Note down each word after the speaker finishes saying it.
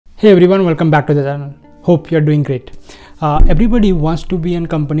Hey everyone, welcome back to the channel. Hope you're doing great. Everybody wants to be in a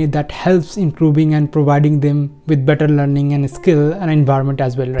company that helps improving and providing them with better learning and skill and environment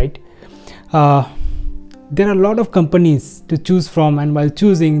as well, right? There are a lot of companies to choose from, and while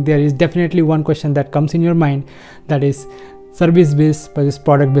choosing, there is definitely one question that comes in your mind, that is service-based versus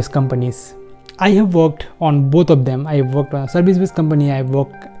product-based companies. I have worked on both of them. I have worked on a service-based company. I have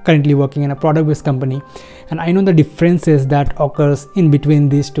currently working in a product-based company, and I know the differences that occurs in between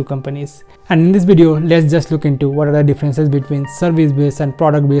these two companies. And in this video, let's just look into what are the differences between service-based and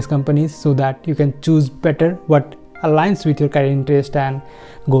product-based companies, so that you can choose better what aligns with your career interest and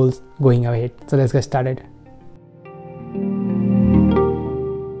goals going ahead. So let's get started.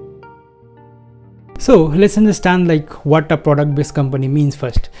 So let's understand what a product-based company means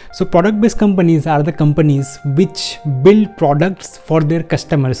first. So product-based companies are the companies which build products for their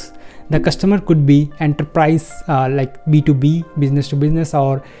customers. The customer could be enterprise, like B2B, business to business,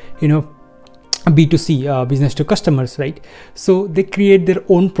 or B2C, business to customers, right? So they create their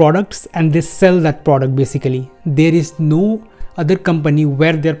own products and they sell that product. Basically, there is no other company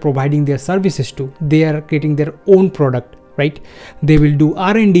where they're providing their services to. They are creating their own product, right? They will do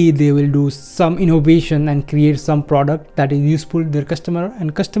R&D, they will do some innovation and create some product that is useful to their customer,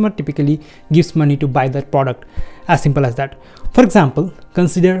 and customer typically gives money to buy that product. As simple as that. For example,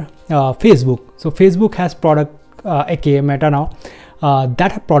 consider Facebook. So Facebook has product aka Meta now,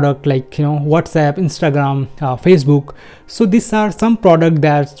 that have product like WhatsApp, Instagram, Facebook. So these are some product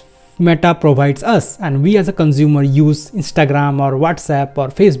that Meta provides us, and we as a consumer use Instagram or WhatsApp or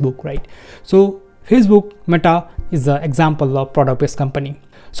Facebook, right? So Facebook, Meta is an example of product-based company.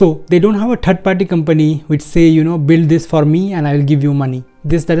 So they don't have a third-party company which say, build this for me and I will give you money.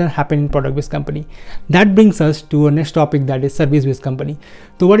 This doesn't happen in product-based company. That brings us to our next topic, that is service-based company.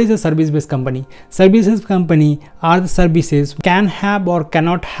 So what is a service-based company? Service-based company are the services can have or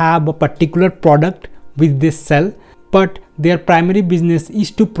cannot have a particular product which they sell, but their primary business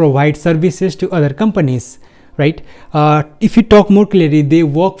is to provide services to other companies, right? If you talk more clearly, they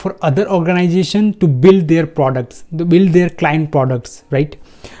work for other organizations to build their products, to build their client products, right?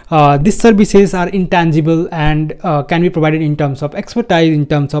 These services are intangible and can be provided in terms of expertise, in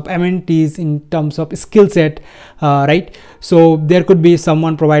terms of amenities, in terms of skill set, right? So there could be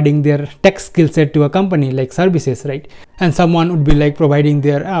someone providing their tech skill set to a company like services, right? And someone would be like providing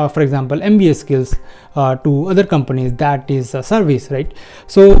their, for example, MBA skills to other companies. That is a service, right?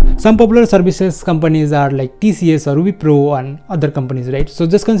 So some popular services companies are like TCS or Wipro and other companies, right? So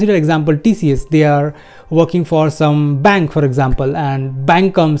just consider example TCS. They are working for some bank, for example, and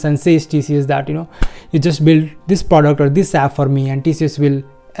bank comes and says TCS that you just build this product or this app for me, and TCS will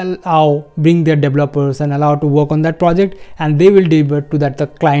bring their developers and allow to work on that project, and they will deliver to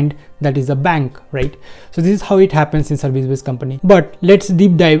the client, that is a bank, right? So this is how it happens in service-based company. But let's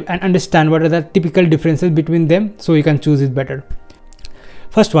deep dive and understand what are the typical differences between them, so you can choose it better.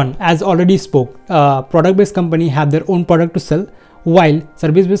 First one, as already spoke, product-based company have their own product to sell, while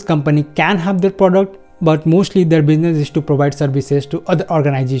service-based company can have their product, but mostly their business is to provide services to other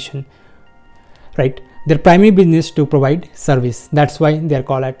organizations, right? Their primary business to provide service. That's why they are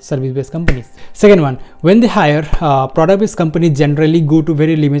called as service-based companies. Second one, when they hire, product-based companies generally go to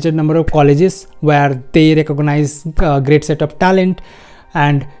very limited number of colleges where they recognize a great set of talent,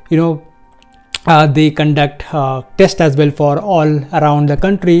 and they conduct tests as well for all around the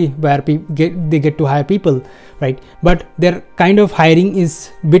country where they get to hire people, right? But their kind of hiring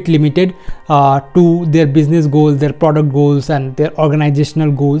is bit limited to their business goals, their product goals, and their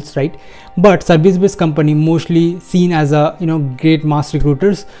organizational goals, right? But service-based company mostly seen as a great mass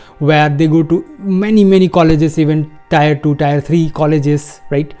recruiters, where they go to many colleges, even tier 2, tier 3 colleges,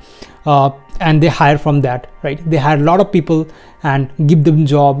 right? And they hire from that, right? They hire a lot of people and give them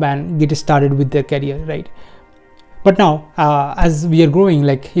job and get started with their career, right? But now as we are growing,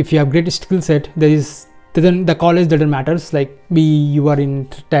 like if you have great skill set, then the college doesn't matters, like be you are in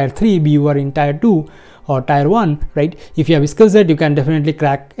tier 3, be you are in tier 2 or tier 1, right? If you have a skill set, you can definitely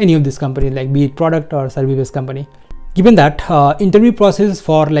crack any of these companies, like be it product or service-based company. Given that interview process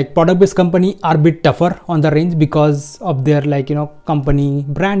for like product-based company are a bit tougher on the range because of their company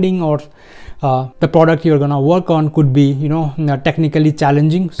branding, or the product you're gonna work on could be technically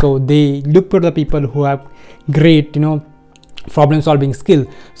challenging. So they look for the people who have great problem solving skill.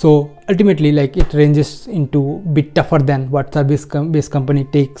 So ultimately it ranges into a bit tougher than what service-based company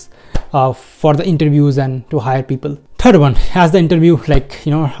takes for the interviews and to hire people. Third one, as the interview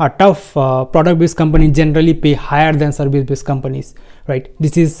a tough, product-based company generally pay higher than service-based companies, right?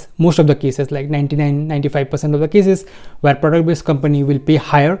 This is most of the cases, like 99-95% of the cases where product-based company will pay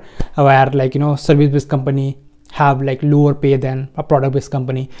higher, where service-based company have like lower pay than a product-based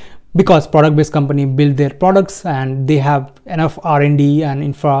company, because product-based company build their products and they have enough R&D and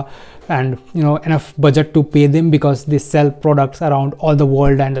infra and enough budget to pay them, because they sell products around all the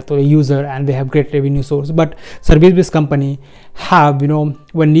world and to the user, and they have great revenue source. But service-based company have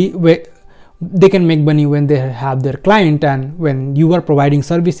when they can make money when they have their client, and when you are providing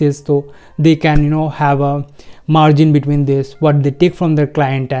services, so they can have a margin between this, what they take from their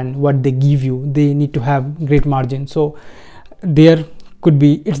client and what they give you. They need to have great margin. So there could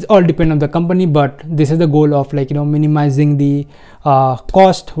be, it's all depend on the company, but this is the goal of like minimizing the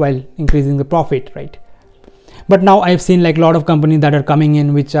cost while increasing the profit, right? But now I've seen like a lot of companies that are coming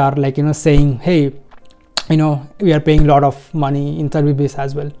in which are like saying, hey, we are paying a lot of money in service base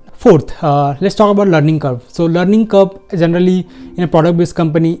as well. Fourth, let's talk about learning curve. So learning curve generally in a product based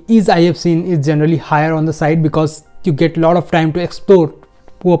company I have seen is generally higher on the side, because you get a lot of time to explore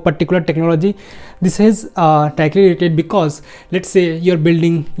to a particular technology. This is tightly related because let's say you're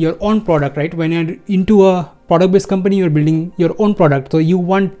building your own product, right? When you're into a product based company, you're building your own product, so you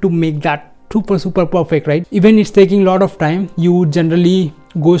want to make that super perfect, right? Even it's taking a lot of time, you generally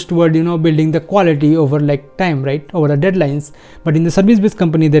goes toward building the quality over like time, right, over the deadlines. But in the service based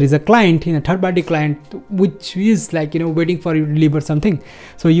company, there is a client, in a third party client, which is like waiting for you to deliver something.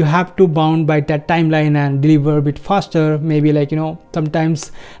 So you have to bound by that timeline and deliver a bit faster. Maybe like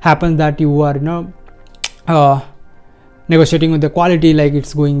sometimes happens that you are negotiating with the quality, like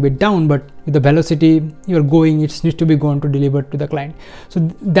it's going a bit down, but with the velocity you're going, it needs to be going to deliver to the client. So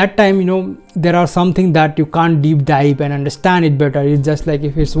that time there are something that you can't deep dive and understand it better. It's just like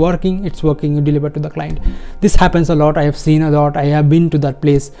if it's working, you deliver to the client. This happens a lot. I have seen a lot. I have been to that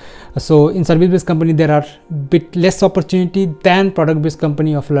place. So in service based company, there are bit less opportunity than product based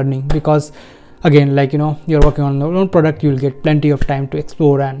company of learning, because again, like you're working on your own product, you'll get plenty of time to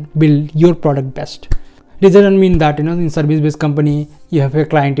explore and build your product best. This doesn't mean that in service-based company you have a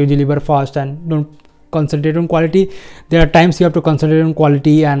client, you deliver fast and don't concentrate on quality. There are times you have to concentrate on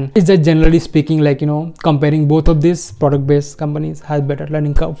quality, and it's just generally speaking like comparing both of these, product-based companies has better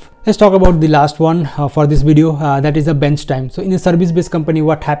learning curve. Let's talk about the last one for this video, that is the bench time. So in a service-based company,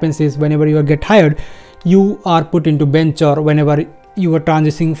 what happens is whenever you get hired, you are put into bench, or whenever you are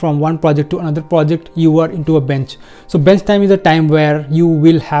transitioning from one project to another project, you are into a bench. So bench time is a time where you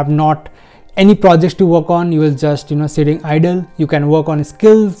will have not any projects to work on. You will just sitting idle. You can work on a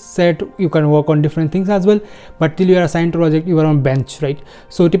skill set, you can work on different things as well, but till you are assigned to project, you are on bench, right?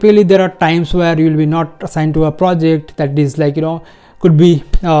 So typically there are times where you will be not assigned to a project, that is like could be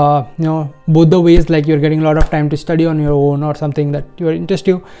both the ways, like you're getting a lot of time to study on your own or something that you are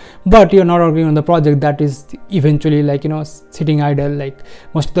interested, but you're not working on the project, that is eventually like sitting idle, like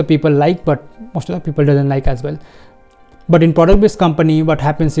most of the people like, but most of the people doesn't like as well. But in product based company, what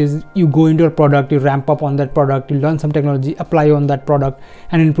happens is you go into a product, you ramp up on that product, you learn some technology, apply on that product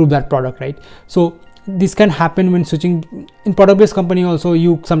and improve that product, right? So this can happen when switching in product based company. Also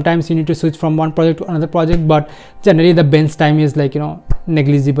sometimes you need to switch from one project to another project, but generally the bench time is like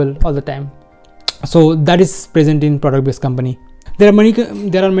negligible all the time. So that is present in product based company. There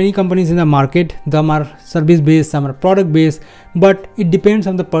are many companies in the market. Some are service based, some are product based, but it depends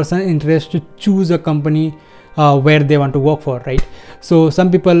on the person's interest to choose a company where they want to work for, right? So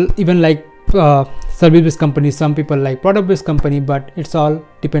some people even like service based companies, some people like product based company, but it's all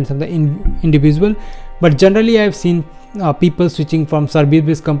depends on the individual. But generally I've seen people switching from service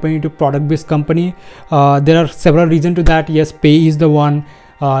based company to product based company. There are several reasons to that. Yes, pay is the one,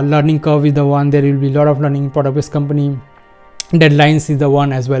 learning curve is the one, there will be a lot of learning in product based company, deadlines is the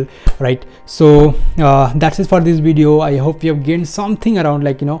one as well, right? So that's it for this video. I hope you have gained something around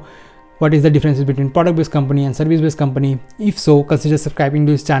like what is the differences between product based company and service based company. If so, consider subscribing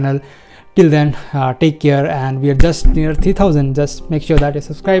to this channel. Till then, take care, and we are just near 3000. Just make sure that you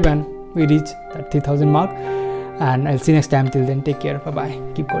subscribe and we reach that 3000 mark, and I'll see you next time. Till then, take care. Bye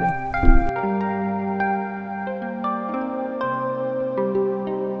bye. Keep coding.